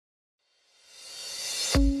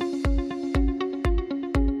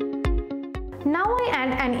Now I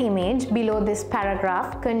add an image below this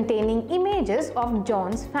paragraph containing images of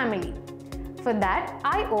John's family. For that,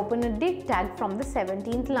 I open a div tag from the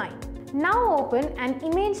 17th line. Now open an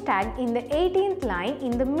image tag in the 18th line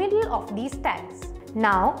in the middle of these tags.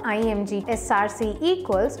 Now img src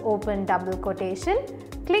equals open double quotation.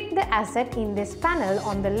 Click the asset in this panel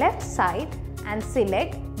on the left side and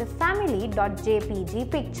select the family.jpg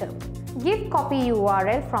picture. Give copy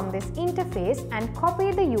URL from this interface and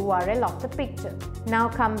copy the URL of the picture. Now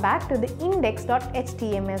come back to the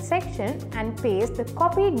index.html section and paste the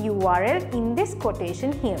copied URL in this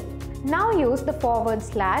quotation here. Now use the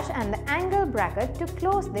 / and the angle bracket to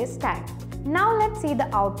close this tag. Now let's see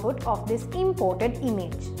the output of this imported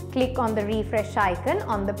image. Click on the refresh icon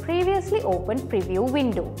on the previously opened preview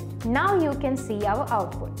window. Now you can see our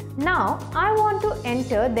output. Now I want to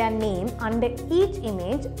enter their name under each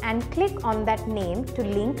image and click on that name to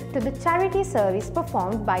link to the charity service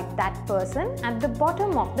performed by that person at the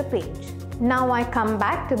bottom of the page. Now I come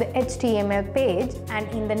back to the HTML page and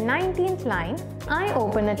in the 19th line, I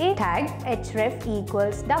open a tag href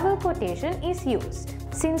equals double quotation is used.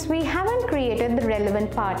 Since we haven't created the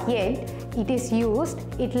relevant part yet, it is used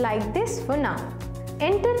it like this for now.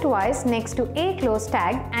 Enter twice next to a close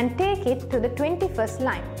tag and take it to the 21st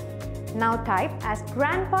line. Now type as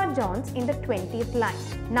Grandpa John's in the 20th line.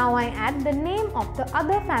 Now I add the name of the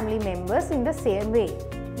other family members in the same way.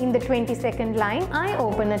 In the 22nd line, I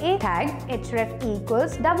open a tag href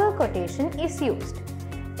equals double quotation is used.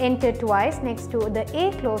 Enter twice next to the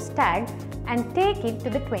a close tag and take it to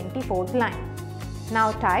the 24th line.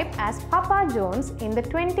 Now type as Papa John's in the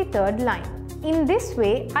 23rd line. In this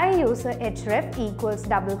way, I use a href equals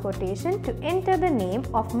double quotation to enter the name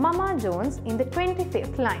of Mama Jones in the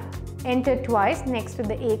 25th line. Enter twice next to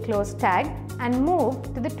the a close tag and move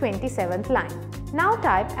to the 27th line. Now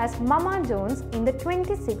type as Mama Jones in the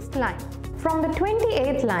 26th line. From the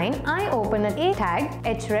 28th line, I open a tag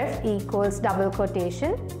href equals double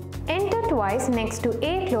quotation, enter twice next to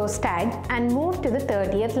a close tag and move to the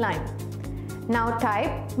 30th line. Now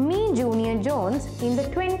type Me Junior Jones in the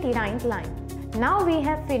 29th line. Now we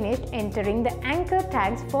have finished entering the anchor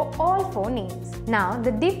tags for all 4 names. Now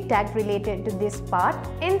the div tag related to this part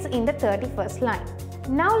ends in the 31st line.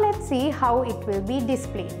 Now let's see how it will be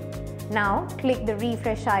displayed. Now click the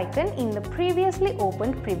refresh icon in the previously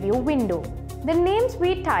opened preview window. The names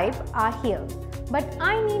we type are here, but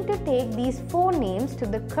I need to take these 4 names to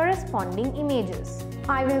the corresponding images.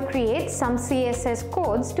 I will create some CSS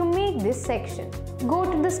codes to make this section. Go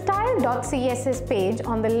to the style.css page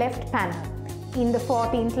on the left panel. In the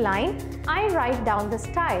 14th line, I write down the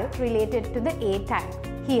style related to the A tag.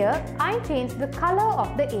 Here, I change the color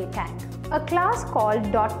of the A tag. A class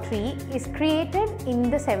called .tree is created in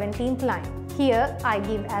the 17th line. Here, I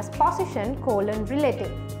give as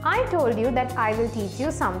position:relative. I told you that I will teach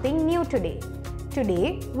you something new today.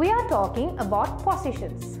 Today, we are talking about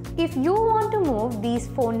positions. If you want to move these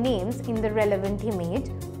 4 names in the relevant image,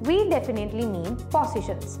 we definitely need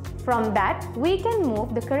positions. From that, we can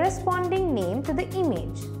move the corresponding name to the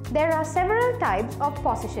image. There are several types of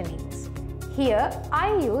positionings. Here,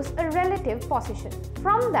 I use a relative position.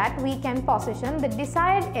 From that, we can position the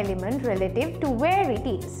desired element relative to where it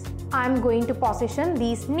is. I am going to position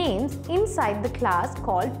these names inside the class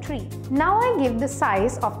called tree. Now I give the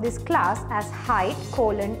size of this class as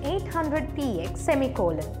height:800px:.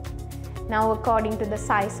 Now according to the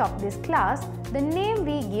size of this class, the name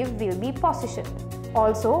we give will be positioned.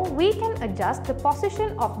 Also, we can adjust the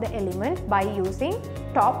position of the element by using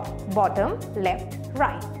top, bottom, left,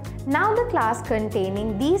 right. Now the class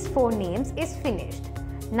containing these 4 names is finished.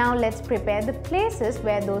 Now let's prepare the places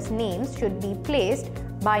where those names should be placed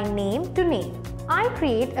by name to name. I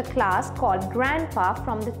create a class called Grandpa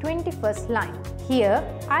from the 21st line. Here,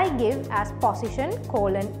 I give as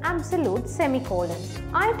position:absolute:.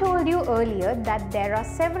 I told you earlier that there are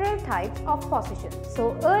several types of positions. So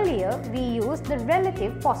earlier, we used the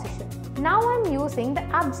relative position. Now I'm using the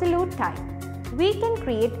absolute type. We can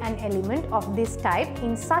create an element of this type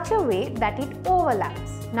in such a way that it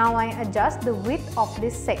overlaps. Now I adjust the width of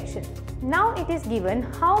this section. Now it is given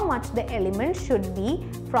how much the element should be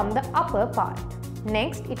from the upper part.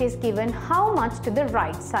 Next, it is given how much to the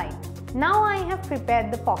right side. Now I have prepared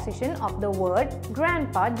the position of the word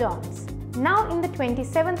Grandpa John's. Now in the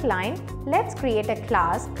 27th line, let's create a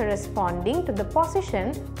class corresponding to the position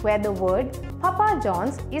where the word Papa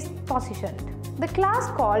John's is positioned. The class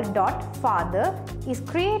called .father is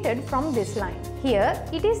created from this line. Here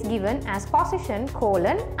it is given as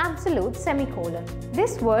position:absolute:.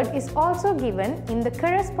 This word is also given in the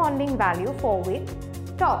corresponding value for width,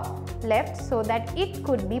 top, left so that it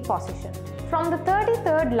could be positioned. From the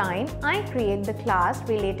 33rd line, I create the class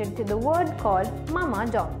related to the word called Mama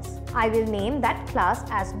John's. I will name that class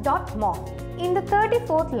as .mom. In the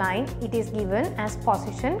 34th line, it is given as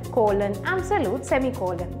position, colon, absolute,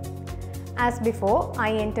 semicolon. As before,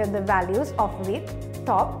 I enter the values of width,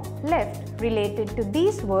 top, left related to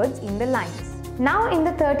these words in the lines. Now in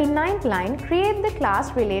the 39th line, create the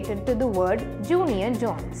class related to the word Junior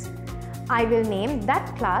Johns. I will name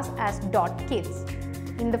that class as .kids.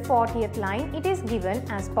 In the 40th line, it is given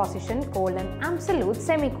as position, colon, absolute,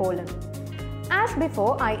 semicolon. As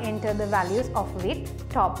before, I enter the values of width,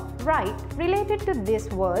 top, right related to these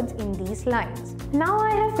words in these lines. Now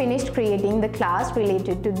I have finished creating the class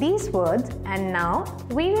related to these words, and now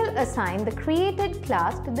we will assign the created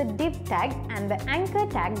class to the div tag and the anchor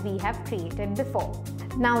tag we have created before.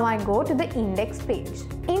 Now I go to the index page.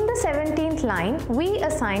 In the 17th line, we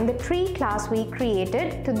assign the tree class we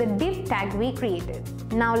created to the div tag we created.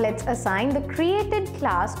 Now let's assign the created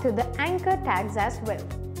class to the anchor tags as well.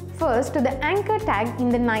 First, to the anchor tag in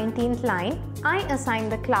the 19th line, I assign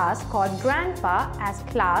the class called grandpa as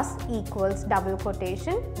class equals double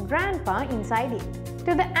quotation grandpa inside it.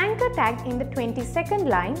 To the anchor tag in the 22nd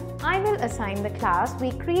line, I will assign the class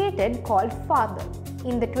we created called father.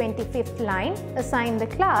 In the 25th line, assign the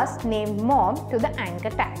class named mom to the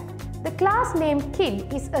anchor tag. The class named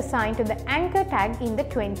kid is assigned to the anchor tag in the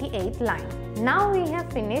 28th line. Now we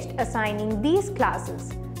have finished assigning these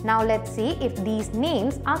classes. Now let's see if these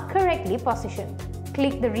names are correctly positioned.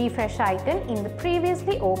 Click the refresh icon in the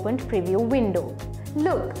previously opened preview window.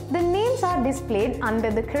 Look, the names are displayed under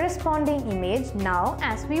the corresponding image now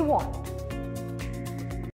as we want.